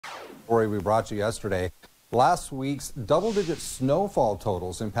story we brought you yesterday. Last week's double-digit snowfall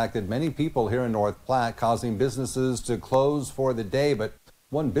totals impacted many people here in North Platte, causing businesses to close for the day. But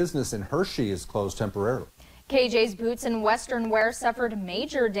one business in Hershey is closed temporarily. KJ's Boots and Western Wear suffered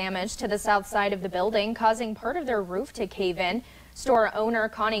major damage to the south side of the building, causing part of their roof to cave in. Store owner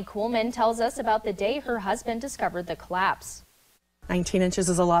Connie Kuhlman tells us about the day her husband discovered the collapse. 19 inches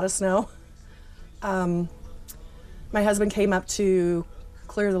is a lot of snow. My husband came up to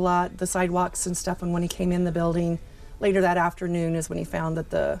clear the lot, the sidewalks and stuff, and when he came in the building later that afternoon is when he found that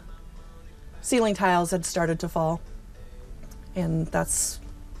the ceiling tiles had started to fall. And that's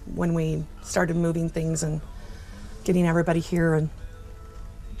when we started moving things and getting everybody here and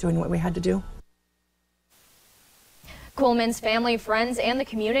doing what we had to do. Kuhlman's family, friends, and the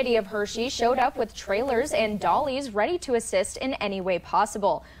community of Hershey showed up with trailers and dollies ready to assist in any way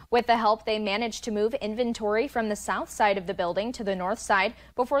possible. With the help, they managed to move inventory from the south side of the building to the north side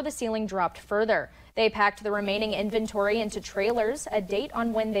before the ceiling dropped further. They packed the remaining inventory into trailers. A date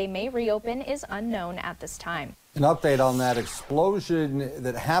on when they may reopen is unknown at this time. An update on that explosion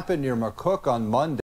that happened near McCook on Monday.